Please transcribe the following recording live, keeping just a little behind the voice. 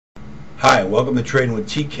Hi, welcome to Trading with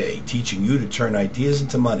TK, teaching you to turn ideas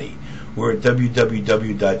into money. We're at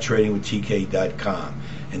www.tradingwithtk.com,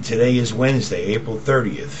 and today is Wednesday, April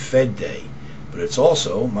 30th, Fed Day, but it's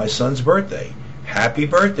also my son's birthday. Happy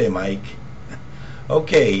birthday, Mike.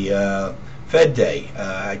 Okay, Fed Day.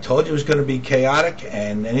 I told you it was going to be chaotic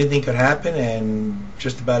and anything could happen, and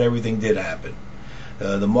just about everything did happen.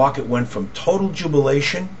 The market went from total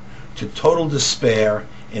jubilation to total despair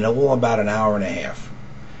in all about an hour and a half.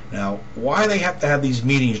 Now, why they have to have these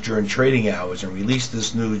meetings during trading hours and release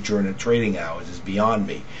this news during the trading hours is beyond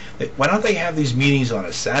me. Why don't they have these meetings on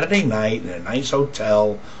a Saturday night in a nice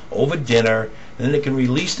hotel over dinner, and then they can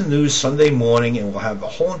release the news Sunday morning, and we'll have the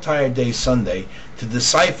whole entire day Sunday to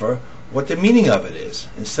decipher what the meaning of it is,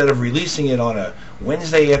 instead of releasing it on a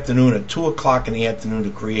Wednesday afternoon at 2 o'clock in the afternoon to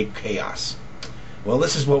create chaos. Well,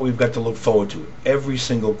 this is what we've got to look forward to every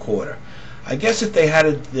single quarter. I guess if they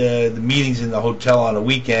had the meetings in the hotel on a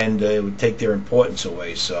weekend, it would take their importance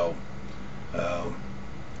away. So,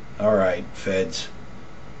 all right, Feds,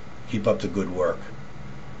 keep up the good work.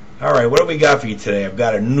 All right, what do we got for you today? I've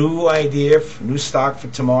got a new idea, new stock for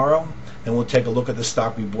tomorrow. Then we'll take a look at the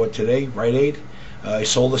stock we bought today, Rite Aid. I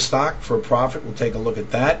sold the stock for a profit. We'll take a look at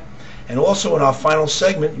that. And also in our final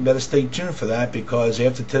segment, you better stay tuned for that, because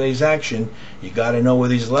after today's action, you got to know where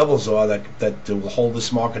these levels are that will hold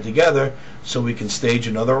this market together so we can stage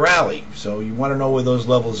another rally. So you want to know where those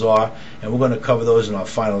levels are, and we're going to cover those in our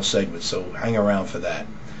final segment, so hang around for that.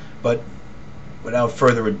 But without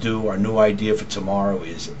further ado, our new idea for tomorrow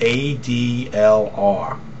is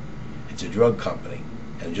ADLR. It's a drug company.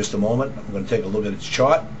 And in just a moment, I'm going to take a look at its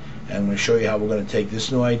chart, and I'm going to show you how we're going to take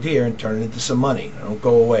this new idea and turn it into some money. Now, don't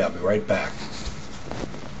go away. I'll be right back.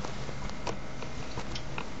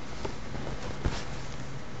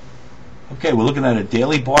 Okay, we're looking at a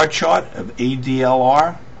daily bar chart of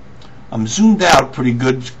ADLR. I'm zoomed out pretty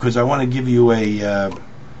good because I want to give you a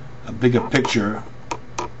bigger picture.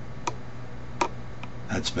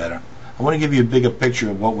 That's better. I want to give you a bigger picture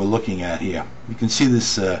of what we're looking at here. You can see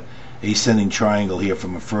this ascending triangle here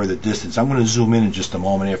from a further distance. I'm going to zoom in just a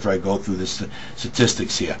moment after I go through the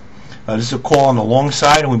statistics here. This is a call on the long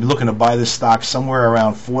side, and we'll be looking to buy this stock somewhere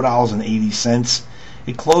around $4.80.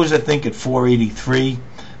 It closed, I think, at $4.83.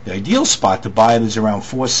 The ideal spot to buy it is around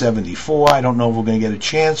 $4.74. I don't know if we're going to get a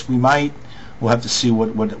chance. We might. We'll have to see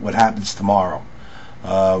what happens tomorrow.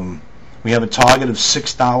 We have a target of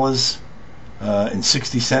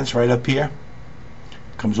 $6.60 right up here.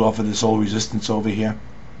 Comes off of this old resistance over here.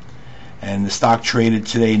 And the stock traded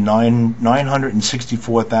today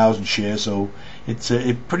 964,000 shares, so it's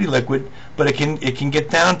pretty liquid. But it can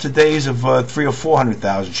get down to days of 300,000 or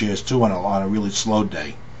 400,000 shares too on a really slow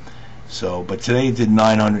day. So, but today it did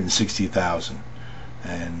 960,000.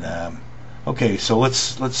 And okay, so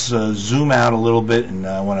let's zoom out a little bit, and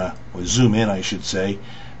I want to zoom in, I should say,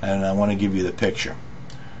 and I want to give you the picture.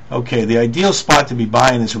 Okay, the ideal spot to be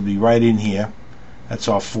buying this would be right in here. That's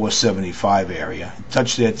our 475 area. It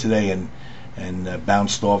touched there today and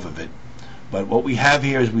bounced off of it. But what we have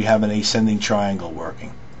here is we have an ascending triangle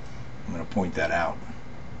working. I'm going to point that out.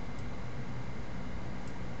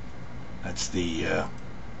 That's the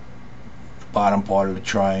bottom part of the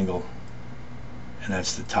triangle, and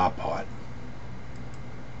that's the top part.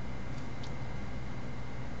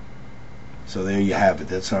 So there you have it.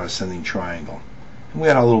 That's our ascending triangle. And we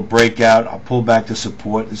had a little breakout. I'll pull back to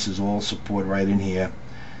support. This is all support right in here.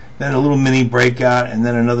 Then a little mini breakout, and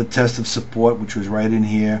then another test of support, which was right in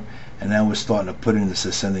here. And now we're starting to put in this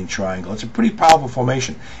ascending triangle. It's a pretty powerful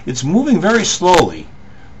formation. It's moving very slowly,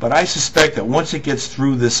 but I suspect that once it gets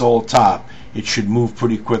through this old top, it should move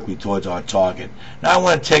pretty quickly towards our target. Now I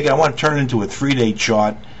want to turn it into a 3-day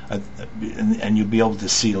chart, and you'll be able to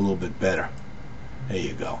see it a little bit better. There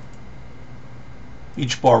you go.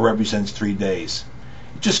 Each bar represents 3 days.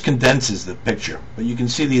 It just condenses the picture, but you can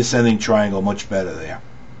see the ascending triangle much better there.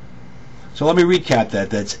 So let me recap that.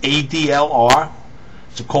 That's ADLR.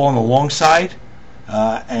 It's a call on the long side,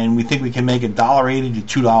 and we think we can make $1.80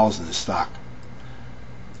 to $2 in this stock.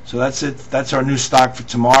 So that's it. That's our new stock for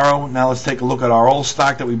tomorrow. Now let's take a look at our old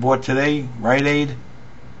stock that we bought today, Rite Aid.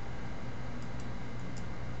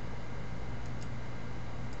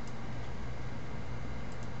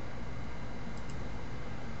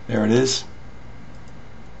 There it is.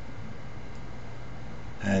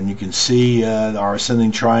 And you can see our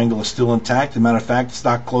ascending triangle is still intact. As a matter of fact, the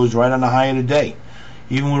stock closed right on the high of the day.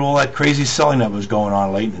 Even with all that crazy selling that was going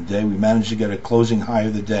on late in the day, we managed to get a closing high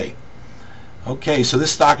of the day. Okay, so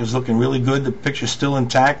this stock is looking really good. The picture's still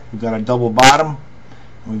intact. We've got a double bottom,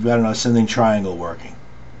 and we've got an ascending triangle working.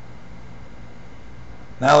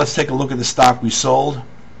 Now let's take a look at the stock we sold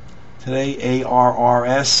today,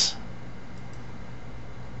 ARRS.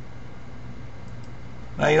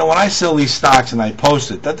 Now, you know, when I sell these stocks and I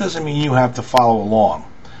post it, that doesn't mean you have to follow along.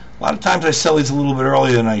 A lot of times I sell these a little bit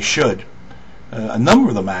earlier than I should. A number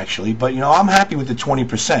of them actually, but you know, I'm happy with the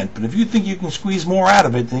 20%. But if you think you can squeeze more out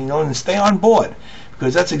of it, then, you know, then stay on board,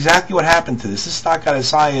 because that's exactly what happened to this. This stock got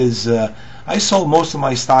as high as I sold most of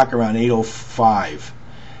my stock around 805,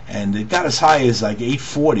 and it got as high as like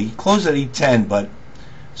 840, closed at 810. But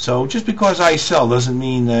so just because I sell doesn't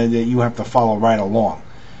mean that you have to follow right along.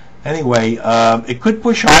 Anyway, it could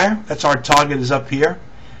push higher. That's our target, is up here.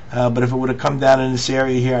 But if it would have come down in this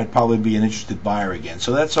area here, I'd probably be an interested buyer again.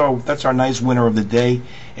 So that's our nice winner of the day,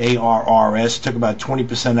 ARRS. Took about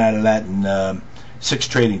 20% out of that in 6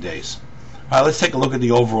 trading days. All right, let's take a look at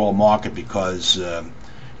the overall market, because you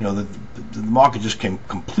know, the market just came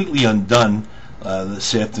completely undone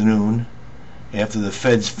this afternoon after the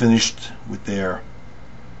Feds finished with their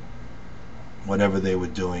whatever they were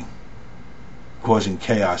doing. Causing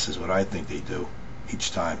chaos is what I think they do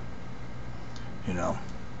each time, you know.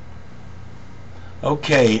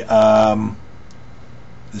 Okay,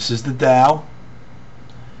 this is the Dow,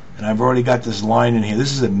 and I've already got this line in here.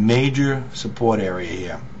 This is a major support area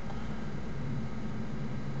here,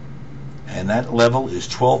 and that level is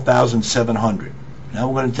 12,700. Now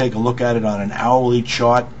we're going to take a look at it on an hourly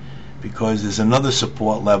chart, because there's another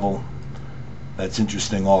support level that's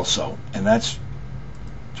interesting also, and that's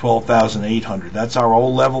 12,800. That's our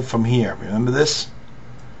old level from here. Remember this?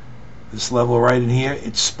 This level right in here,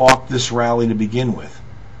 it sparked this rally to begin with.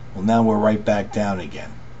 Well, now we're right back down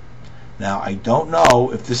again. Now, I don't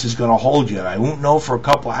know if this is going to hold yet. I won't know for a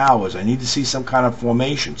couple of hours. I need to see some kind of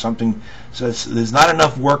formation, something. So there's not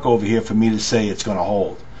enough work over here for me to say it's going to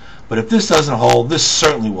hold. But if this doesn't hold, this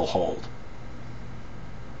certainly will hold.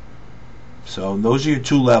 So those are your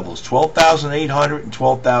two levels, 12,800 and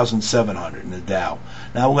 12,700 in the Dow.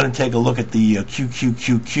 Now we're going to take a look at the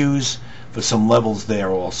QQQQs for some levels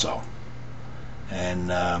there also. And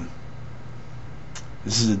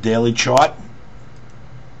this is a daily chart,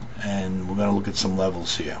 and we're going to look at some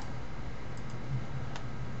levels here.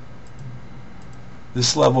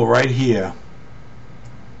 This level right here,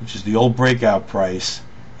 which is the old breakout price,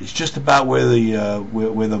 is just about where the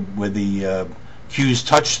Qs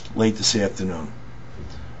touched late this afternoon.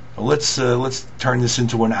 So let's turn this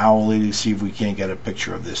into an hourly to see if we can't get a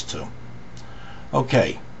picture of this too.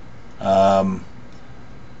 Okay.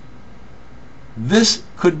 This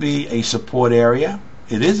could be a support area.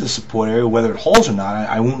 It is a support area. Whether it holds or not,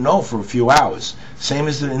 I won't know for a few hours. Same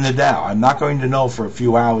as in the Dow. I'm not going to know for a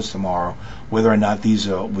few hours tomorrow whether or not these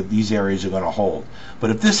areas are going to hold.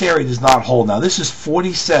 But if this area does not hold, now this is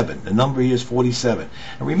 47. The number here is 47.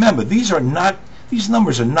 And remember, these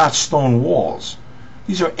numbers are not stone walls.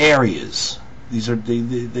 These are areas. These are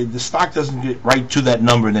the stock doesn't get right to that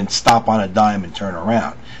number and then stop on a dime and turn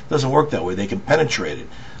around. It doesn't work that way. They can penetrate it.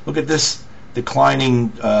 Look at this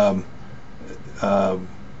declining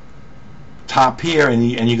top here, and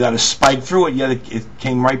you got a spike through it, yet it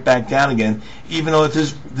came right back down again. Even though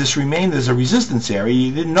this remained as a resistance area,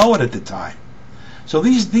 you didn't know it at the time. So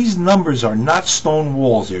these numbers are not stone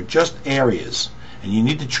walls. They're just areas, and you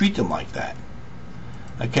need to treat them like that.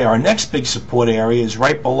 Okay, our next big support area is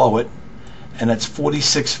right below it, and that's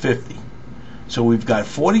 46.50. So we've got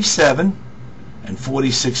 47 and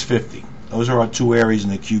 46.50. Those are our two areas in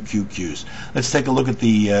the QQQs. Let's take a look at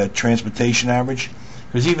the transportation average,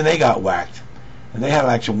 because even they got whacked, and they had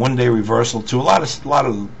actually one-day reversal too. A lot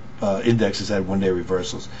of indexes had one-day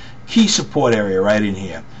reversals. Key support area right in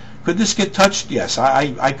here. Could this get touched? Yes,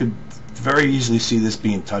 I could very easily see this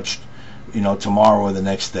being touched, you know, tomorrow or the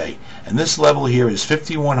next day. And this level here is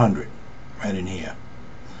 5,100 right in here.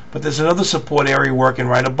 But there's another support area working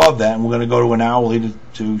right above that, and we're going to go to an hourly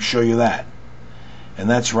to show you that. And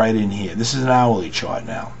that's right in here. This is an hourly chart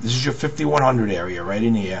now. This is your 5,100 area right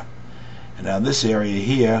in here. And now this area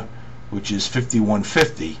here, which is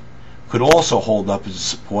 5,150, could also hold up as a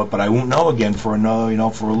support, but I won't know again for another,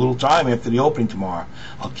 for a little time after the opening tomorrow.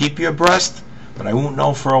 I'll keep you abreast, but I won't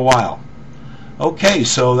know for a while. Okay,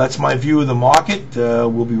 so that's my view of the market.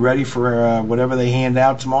 We'll be ready for whatever they hand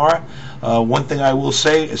out tomorrow. One thing I will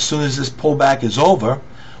say, as soon as this pullback is over,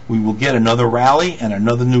 we will get another rally and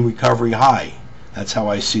another new recovery high. That's how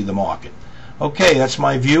I see the market. Okay, that's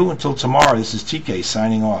my view. Until tomorrow, this is TK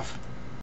signing off.